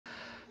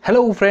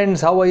Hello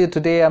friends, how are you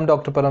today? I'm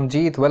Dr.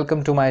 Paramjeet.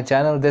 Welcome to my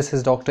channel. This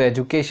is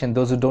Dr.Education.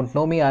 Those who don't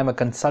know me, I'm a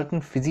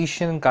consultant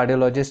physician,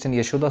 cardiologist in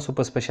Yashoda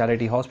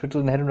Superspeciality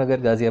Hospital, Nehru, Nagar,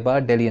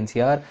 Ghaziabad, Delhi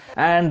NCR.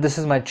 And this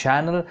is my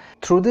channel.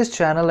 Through this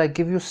channel, I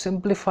give you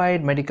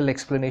simplified medical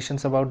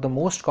explanations about the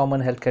most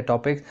common healthcare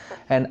topics.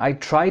 And I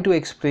try to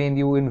explain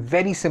you in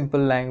very simple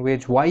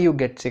language why you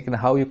get sick and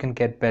how you can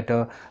get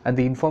better. And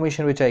the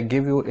information which I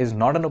give you is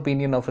not an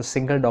opinion of a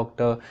single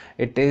doctor.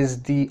 It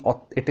is the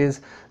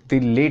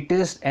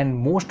latest and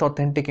most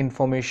authentic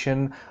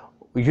information,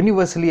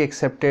 universally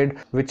accepted,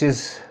 which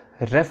is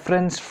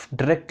referenced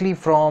directly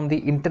from the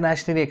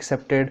internationally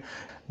accepted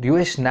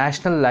US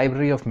National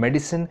Library of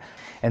Medicine,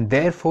 and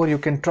therefore you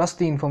can trust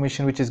the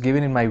information which is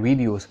given in my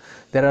videos.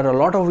 There are a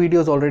lot of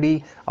videos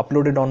already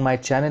uploaded on my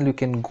channel. You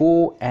can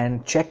go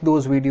and check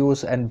those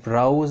videos and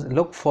browse,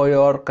 look for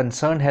your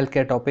concerned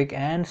healthcare topic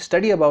and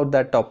study about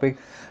that topic,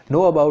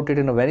 know about it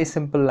in a very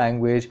simple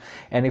language.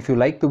 And if you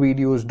like the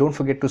videos, don't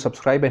forget to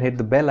subscribe and hit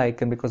the bell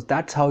icon, because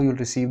that's how you'll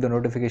receive the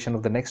notification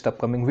of the next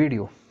upcoming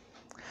video.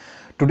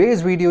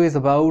 Today's video is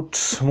about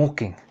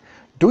smoking.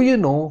 Do you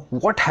know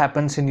what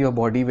happens in your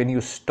body when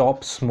you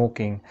stop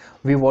smoking?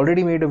 We've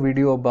already made a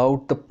video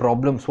about the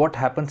problems, what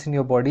happens in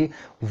your body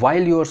while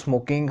you are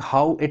smoking,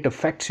 how it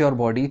affects your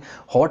body,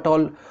 what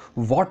all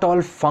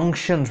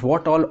functions,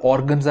 what all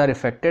organs are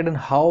affected, and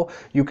how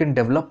you can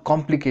develop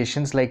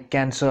complications like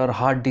cancer,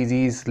 heart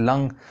disease,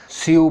 lung,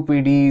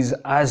 COPDs,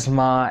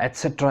 asthma,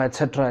 etc,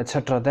 etc,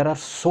 etc. There are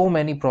so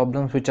many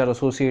problems which are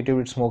associated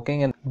with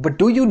smoking. But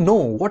do you know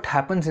what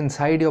happens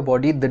inside your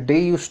body the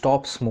day you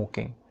stop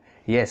smoking?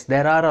 Yes,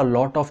 there are a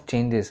lot of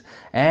changes,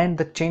 and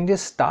the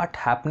changes start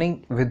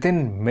happening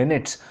within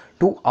minutes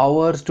to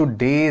hours to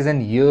days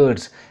and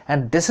years.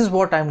 And this is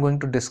what I'm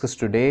going to discuss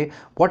today.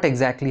 What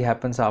exactly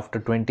happens after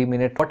 20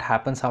 minutes? What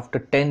happens after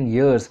 10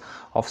 years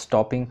of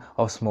stopping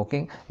of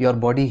smoking? Your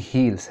body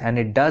heals, and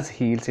it does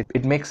heals.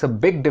 It makes a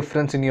big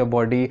difference in your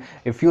body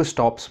if you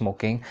stop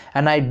smoking.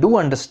 And I do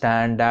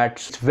understand that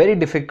it's very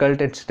difficult.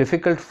 It's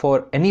difficult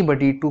for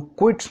anybody to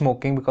quit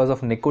smoking because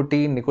of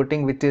nicotine,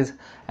 which is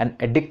an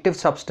addictive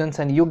substance,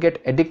 and you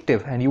get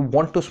addictive and you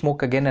want to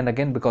smoke again and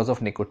again because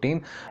of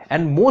nicotine.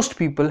 And most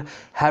people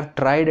have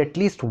tried at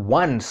least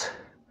once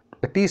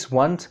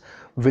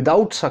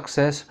without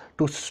success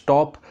to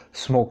stop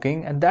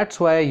smoking, and that's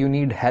why you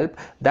need help.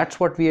 That's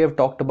what we have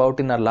talked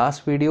about in our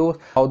last video,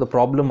 how the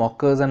problem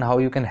occurs and how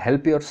you can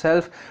help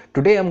yourself.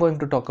 Today I'm going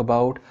to talk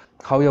about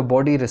how your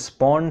body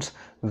responds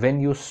when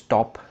you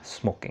stop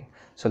smoking.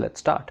 So let's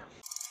start.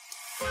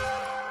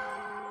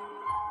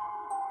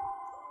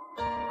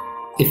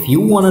 If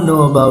you want to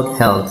know about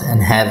health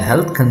and have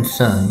health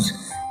concerns,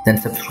 then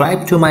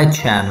subscribe to my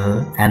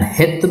channel and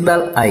hit the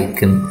bell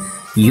icon.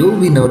 You'll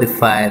be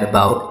notified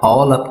about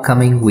all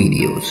upcoming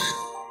videos.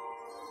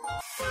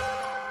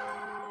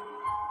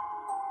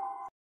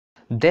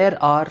 There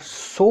are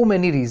so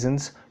many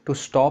reasons to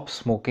stop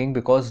smoking,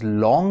 because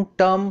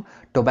long-term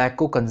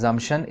tobacco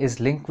consumption is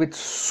linked with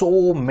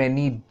so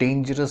many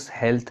dangerous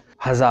health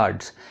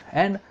hazards.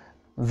 And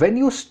when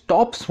you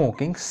stop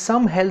smoking,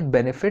 some health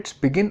benefits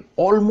begin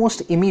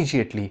almost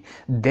immediately.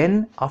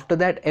 Then after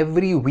that,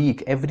 every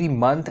week, every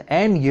month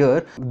and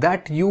year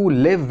that you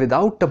live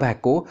without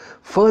tobacco,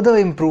 further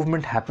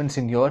improvement happens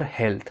in your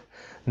health.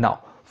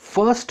 Now,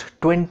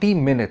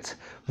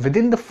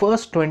 within the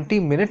first 20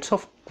 minutes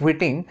of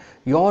quitting,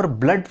 your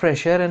blood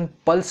pressure and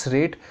pulse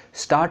rate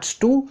starts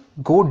to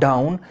go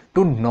down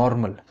to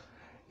normal.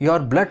 Your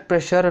blood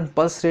pressure and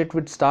pulse rate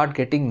will start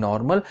getting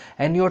normal,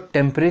 and your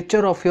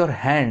temperature of your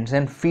hands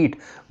and feet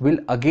will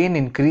again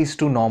increase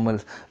to normal,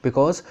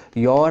 because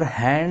your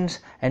hands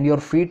and your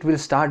feet will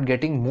start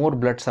getting more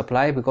blood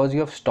supply because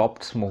you have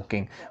stopped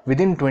smoking.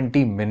 Within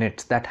 20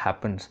 minutes that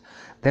happens.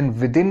 Then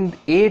within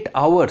 8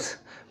 hours,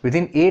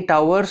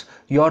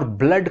 your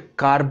blood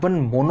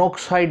carbon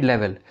monoxide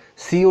level,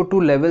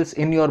 CO2 levels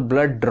in your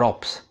blood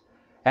drops,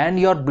 and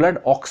your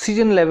blood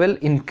oxygen level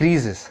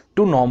increases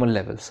to normal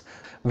levels.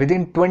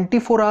 Within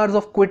 24 hours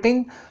of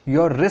quitting,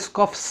 your risk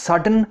of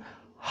sudden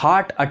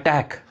heart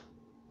attack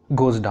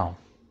goes down.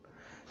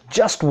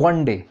 Just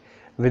one day,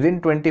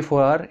 within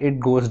 24 hours, it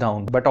goes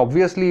down. But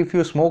obviously, if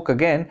you smoke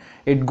again,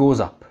 it goes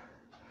up.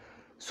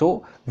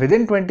 So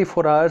within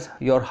 24 hours,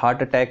 your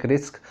heart attack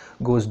risk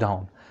goes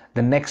down.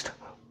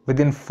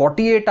 Within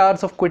 48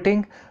 hours of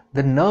quitting,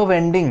 the nerve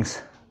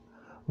endings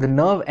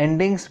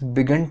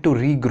begin to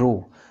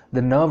regrow.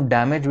 The nerve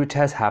damage which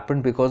has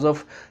happened because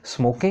of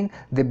smoking,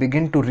 they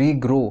begin to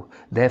regrow.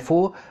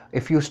 Therefore,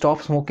 if you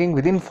stop smoking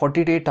within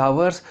 48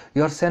 hours,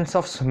 your sense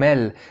of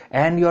smell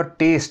and your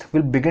taste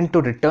will begin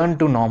to return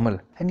to normal,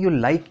 and you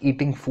like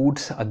eating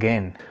foods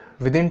again.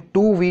 Within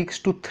 2 weeks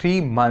to 3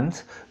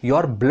 months,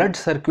 your blood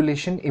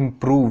circulation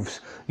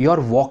improves. Your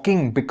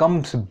walking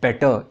becomes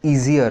better,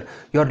 easier.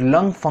 Your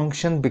lung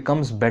function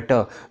becomes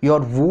better.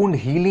 Your wound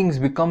healings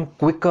become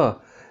quicker.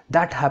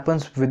 That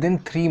happens within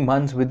 3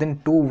 months, within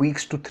 2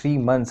 weeks to 3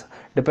 months,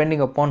 depending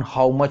upon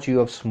how much you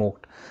have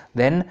smoked.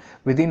 Then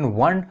within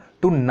 1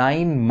 to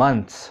 9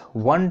 months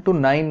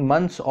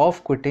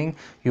of quitting,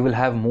 you will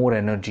have more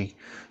energy.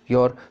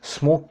 your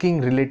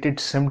smoking related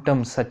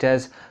symptoms such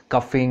as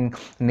coughing,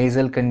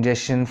 nasal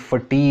congestion,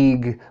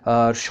 fatigue,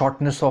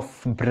 shortness of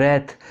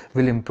breath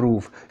will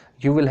improve.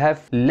 You will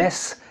have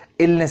less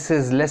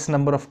illnesses, less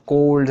number of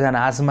colds and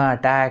asthma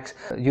attacks.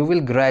 You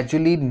will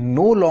gradually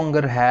no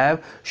longer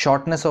have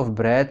shortness of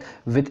breath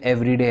with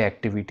everyday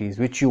activities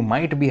which you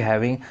might be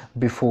having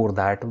before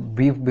that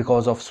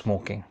because of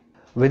smoking.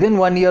 Within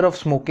 1 year of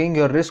smoking,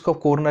 your risk of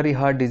coronary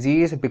heart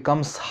disease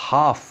becomes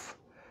half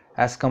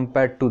as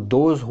compared to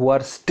those who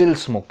are still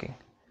smoking.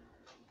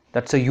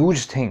 That's a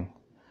huge thing.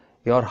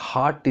 Your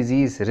heart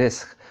disease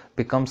risk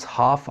becomes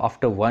half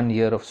after 1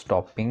 year of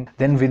stopping.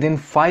 Then within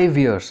 5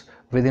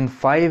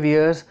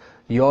 years,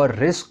 your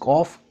risk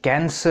of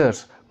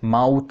cancers,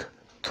 mouth,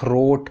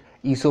 throat,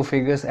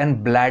 esophagus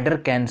and bladder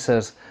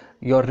cancers,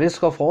 your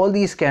risk of all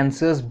these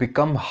cancers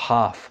become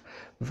half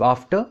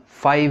after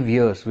 5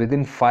 years,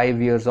 within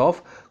 5 years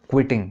of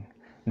quitting.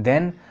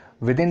 Then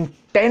within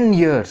 10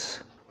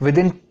 years,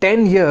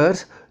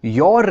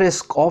 your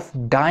risk of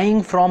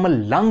dying from a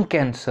lung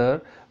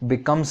cancer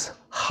becomes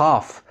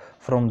half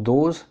from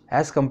those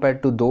as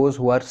compared to those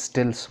who are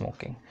still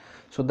smoking.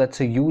 So that's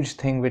a huge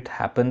thing which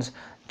happens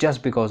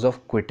just because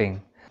of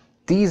quitting.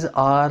 These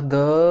are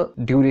the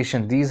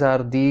duration, these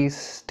are the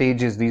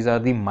stages, these are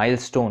the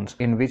milestones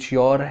in which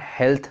your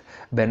health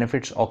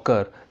benefits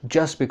occur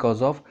just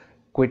because of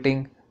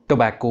quitting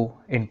tobacco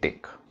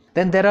intake.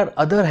 Then there are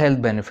other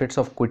health benefits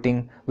of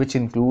quitting, which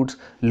includes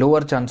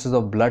lower chances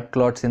of blood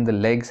clots in the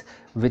legs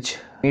which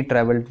may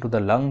travel to the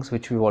lungs,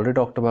 which we've already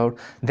talked about.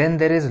 Then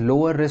there is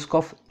lower risk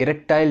of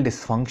erectile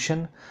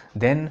dysfunction.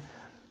 Then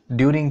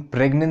during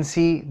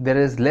pregnancy, there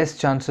is less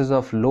chances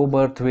of low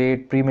birth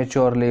weight,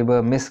 premature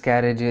labor,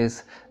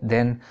 miscarriages.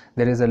 Then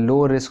there is a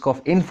low risk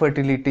of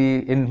infertility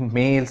in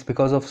males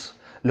because of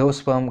low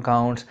sperm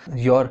counts.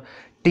 Your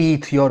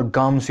teeth, your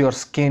gums, your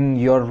skin,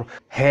 your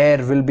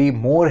hair will be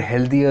more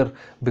healthier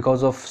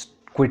because of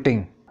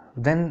quitting.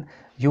 Then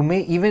you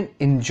may even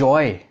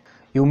enjoy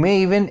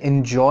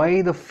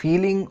the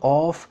feeling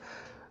of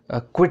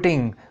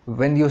quitting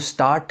when you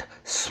start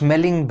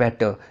smelling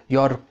better.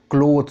 Your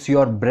clothes,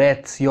 your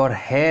breaths, your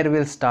hair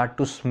will start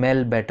to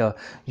smell better.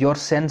 Your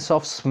sense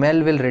of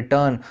smell will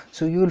return,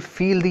 so you will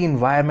feel the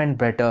environment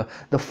better.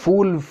 The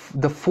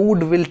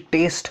food will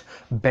taste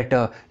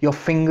better. Your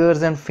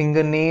fingers and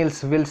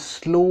fingernails will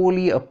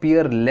slowly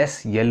appear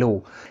less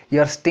yellow.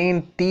 Your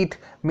stained teeth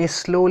may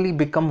slowly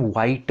become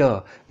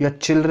whiter. Your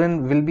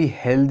children will be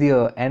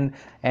healthier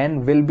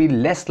and will be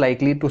less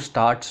likely to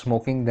start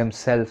smoking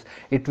themselves.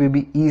 It will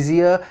be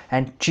easier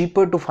and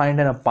cheaper to find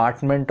an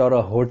apartment or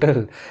a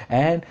hotel,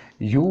 and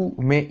you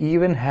may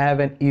even have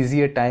an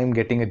easier time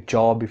getting a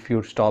job if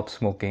you stop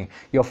smoking.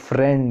 Your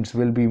friends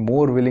will be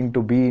more willing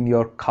to be in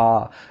your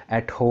car,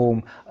 at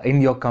home, in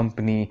your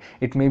company.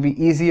 It may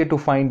be easier to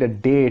find a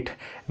date.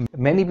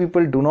 Many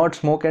people do not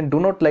smoke and do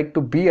not like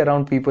to be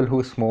around people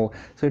who smoke,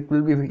 so it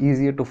will be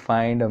easier to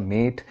find a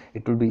mate.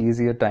 It will be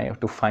easier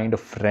to find a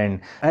friend,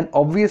 and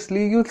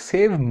obviously you'll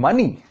save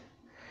money.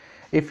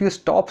 If you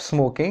stop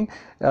smoking,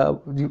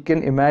 you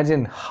can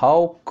imagine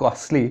how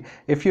costly,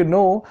 if you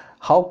know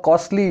how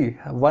costly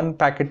one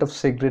packet of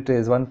cigarette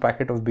is, one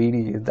packet of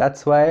BD is.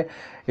 That's why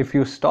if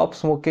you stop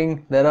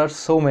smoking, there are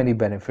so many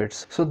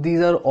benefits. So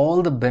these are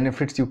all the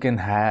benefits you can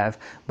have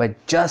by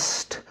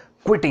just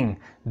quitting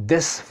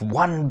this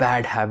one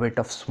bad habit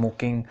of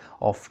smoking,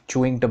 of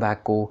chewing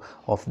tobacco,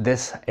 of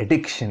this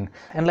addiction.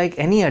 And like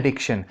any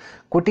addiction,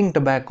 quitting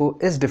tobacco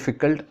is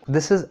difficult.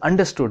 This is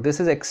understood,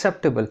 this is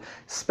acceptable,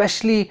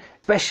 especially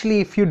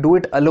if you do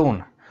it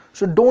alone.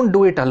 So don't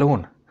do it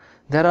alone.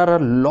 There are a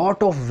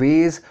lot of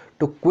ways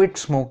to quit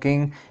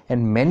smoking,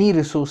 and many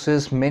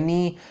resources,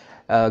 many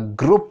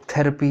group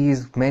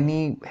therapies,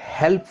 many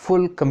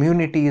helpful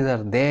communities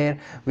are there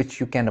which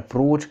you can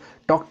approach.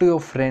 Talk to your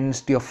friends,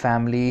 to your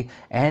family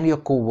and your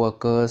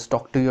co-workers.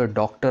 Talk to your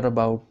doctor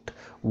about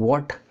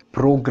what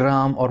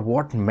program or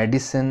what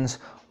medicines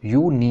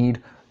you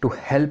need to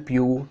help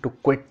you to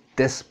quit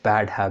this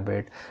bad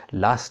habit.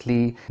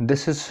 Lastly,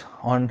 this is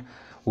on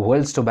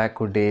World's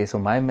Tobacco Day, so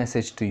my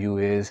message to you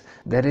is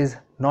there is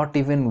not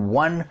even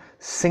one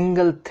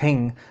single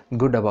thing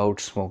good about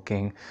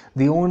smoking.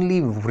 The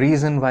only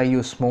reason why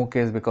you smoke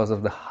is because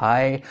of the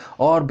high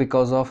or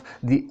because of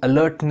the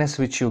alertness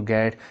which you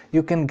get.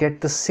 You can get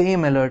the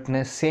same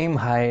alertness, same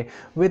high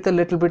with a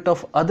little bit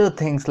of other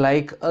things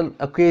like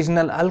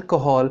occasional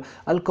alcohol.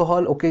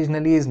 Alcohol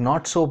occasionally is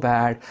not so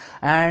bad,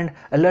 and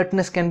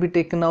alertness can be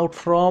taken out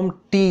from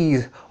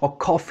teas or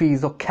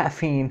coffees or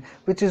caffeine,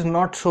 which is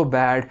not so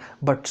bad.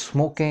 But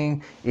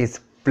smoking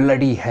is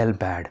bloody hell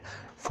bad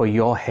for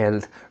your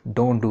health.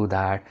 Don't do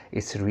that.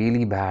 It's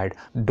really bad.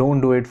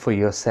 Don't do it for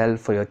yourself,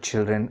 for your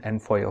children and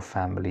for your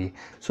family.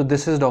 So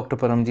this is Dr.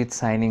 Paramjeet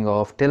signing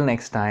off. Till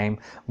next time,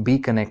 be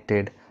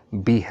connected,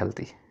 be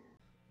healthy.